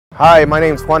Hi, my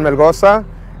name's Juan Melgoza,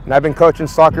 and I've been coaching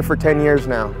soccer for 10 years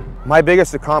now. My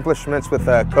biggest accomplishments with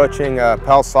coaching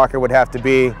PAL soccer would have to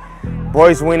be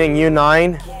boys winning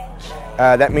U9.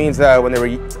 That means when they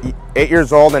were 8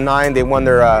 years old and 9, they won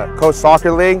their coast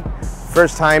soccer league.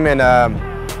 First time an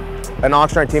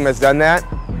Oxnard team has done that.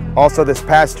 Also this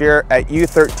past year at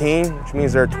U13, which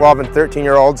means they're 12 and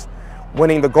 13-year-olds,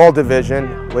 winning the gold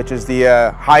division, which is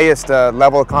the highest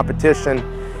level of competition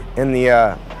in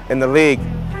the league.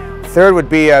 Third would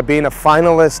be being a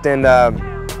finalist in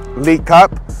League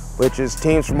Cup, which is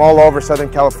teams from all over Southern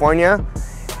California.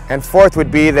 And fourth would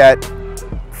be that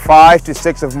 5 to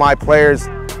 6 of my players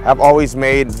have always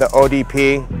made the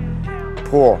ODP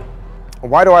pool.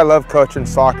 Why do I love coaching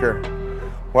soccer?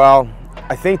 Well,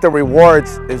 I think the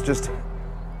rewards is just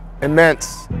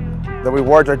immense. The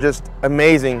rewards are just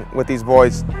amazing with these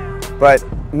boys. But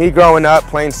me growing up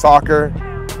playing soccer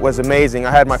was amazing.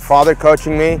 I had my father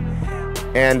coaching me,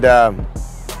 and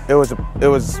it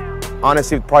was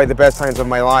honestly probably the best times of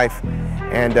my life.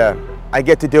 And I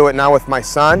get to do it now with my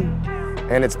son,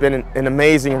 and it's been an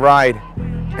amazing ride.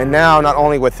 And now not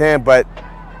only with him, but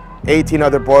 18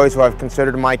 other boys who I've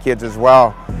considered my kids as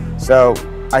well. So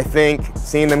I think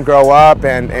seeing them grow up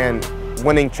and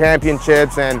winning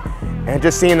championships and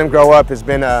just seeing them grow up has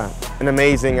been an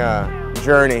amazing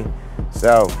journey.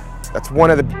 So that's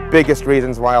one of the biggest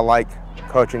reasons why I like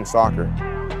coaching soccer.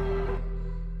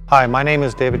 Hi, my name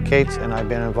is David Cates, and I've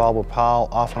been involved with PAL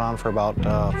off and on for about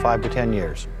 5 to 10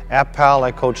 years. At PAL,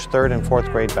 I coach 3rd and 4th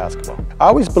grade basketball. I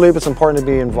always believe it's important to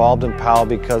be involved in PAL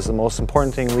because the most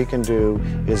important thing we can do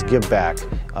is give back,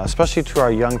 especially to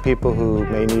our young people who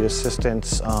may need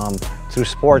assistance through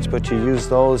sports, but you use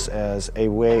those as a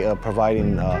way of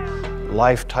providing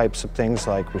life types of things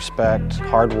like respect,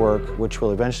 hard work, which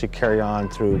will eventually carry on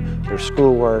through their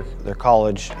schoolwork, their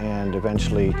college, and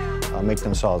eventually make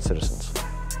them solid citizens.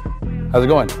 How's it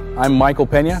going? I'm Michael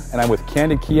Pena, and I'm with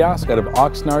Kandid Kiosk out of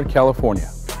Oxnard, California.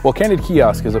 Well, Kandid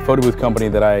Kiosk is a photo booth company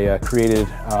that I created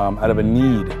out of a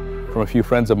need from a few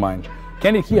friends of mine.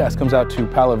 Kandid Kiosk comes out to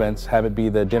PAL events, have it be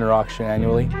the dinner auction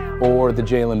annually or the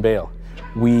jail and bail.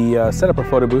 We set up a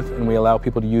photo booth and we allow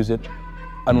people to use it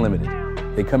unlimited.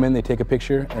 They come in, they take a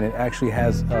picture, and it actually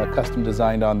has custom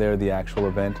designed on there the actual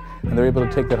event, and they're able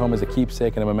to take that home as a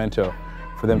keepsake and a memento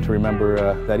for them to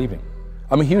remember that evening.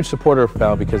 I'm a huge supporter of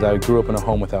PAL because I grew up in a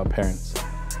home without parents.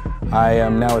 I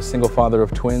am now a single father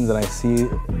of twins, and I see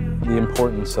the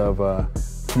importance of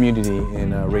community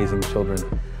in raising children.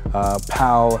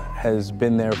 PAL has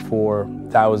been there for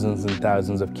thousands and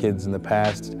thousands of kids in the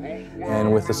past,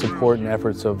 and with the support and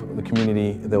efforts of the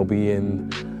community, they'll be in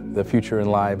the future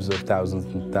and lives of thousands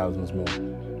and thousands more.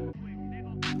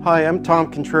 Hi, I'm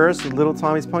Tom Contreras with Little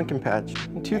Tommy's Pumpkin Patch.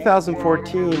 In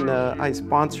 2014, I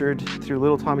sponsored through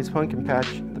Little Tommy's Pumpkin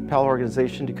Patch the PAL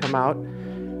organization to come out,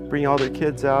 bring all their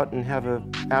kids out and have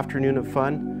an afternoon of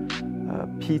fun.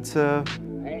 Pizza,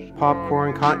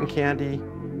 popcorn, cotton candy,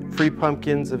 free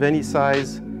pumpkins of any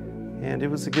size, and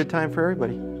it was a good time for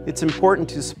everybody. It's important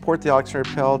to support the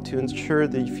Oxnard PAL to ensure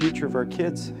the future of our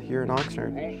kids here in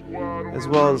Oxnard, as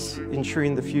well as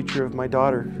ensuring the future of my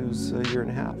daughter, who's a year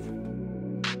and a half.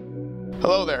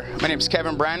 Hello there, my name is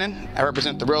Kevin Brannon. I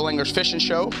represent the Real Anglers Fishing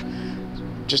Show.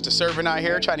 Just a servant out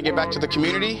here trying to give back to the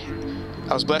community.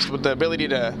 I was blessed with the ability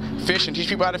to fish and teach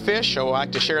people how to fish, so I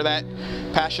like to share that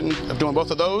passion of doing both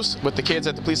of those with the kids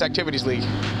at the Police Activities League.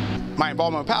 My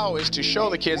involvement with PAL is to show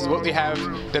the kids what they have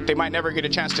that they might never get a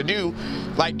chance to do,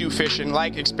 like do fishing,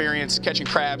 like experience catching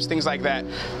crabs, things like that,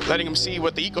 letting them see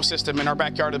what the ecosystem in our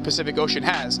backyard of the Pacific Ocean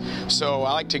has. So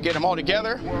I like to get them all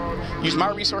together, use my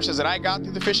resources that I got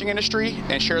through the fishing industry,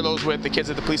 and share those with the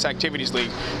kids at the Police Activities League.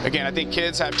 Again, I think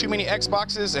kids have too many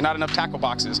Xboxes and not enough tackle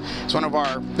boxes. It's one of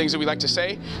our things that we like to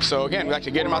say. So again, we like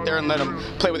to get them out there and let them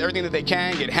play with everything that they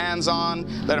can, get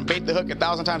hands-on, let them bait the hook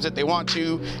 1,000 times if they want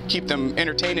to, keep them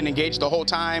entertained and engaged the whole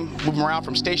time, move them around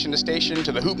from station to station,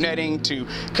 to the hoop netting, to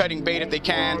cutting bait if they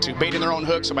can, to baiting their own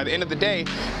hook. So by the end of the day,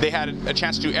 they had a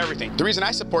chance to do everything. The reason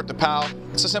I support the PAL,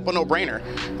 it's a simple no-brainer.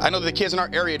 I know that the kids in our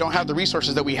area don't have the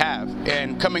resources that we have,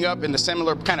 and coming up in the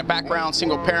similar kind of background,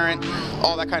 single parent,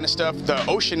 all that kind of stuff, the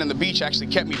ocean and the beach actually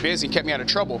kept me busy, kept me out of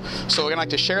trouble. So I'd like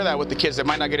to share that with the kids that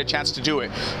might not get a chance to do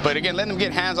it. But again, let them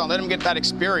get hands-on, let them get that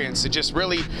experience. It just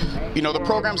really, you know, the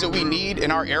programs that we need in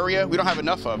our area, we don't have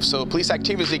enough of. So Police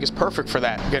Activities League is perfect for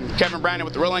that. Again, Kevin Brannon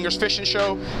with the Real Anglers Fishing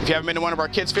Show. If you haven't been to one of our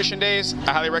kids' fishing days,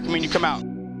 I highly recommend you come out.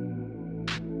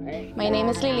 My name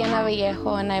is Liliana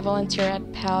Vallejo, and I volunteer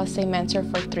at PAL as a mentor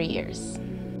for 3 years.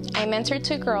 I mentored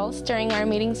 2 girls. During our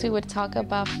meetings, we would talk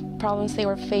about problems they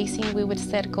were facing, we would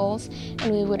set goals,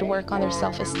 and we would work on their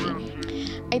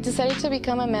self-esteem. I decided to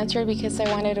become a mentor because I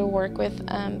wanted to work with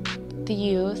the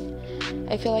youth.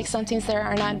 I feel like sometimes they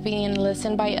are not being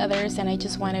listened by others, and I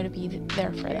just wanted to be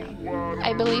there for them.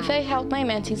 I believe I helped my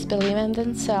mentees believe in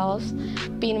themselves,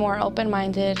 being more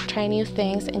open-minded, try new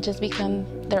things, and just become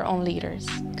their own leaders.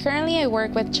 Currently, I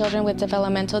work with children with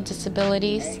developmental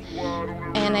disabilities,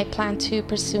 and I plan to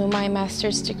pursue my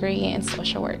master's degree in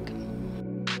social work.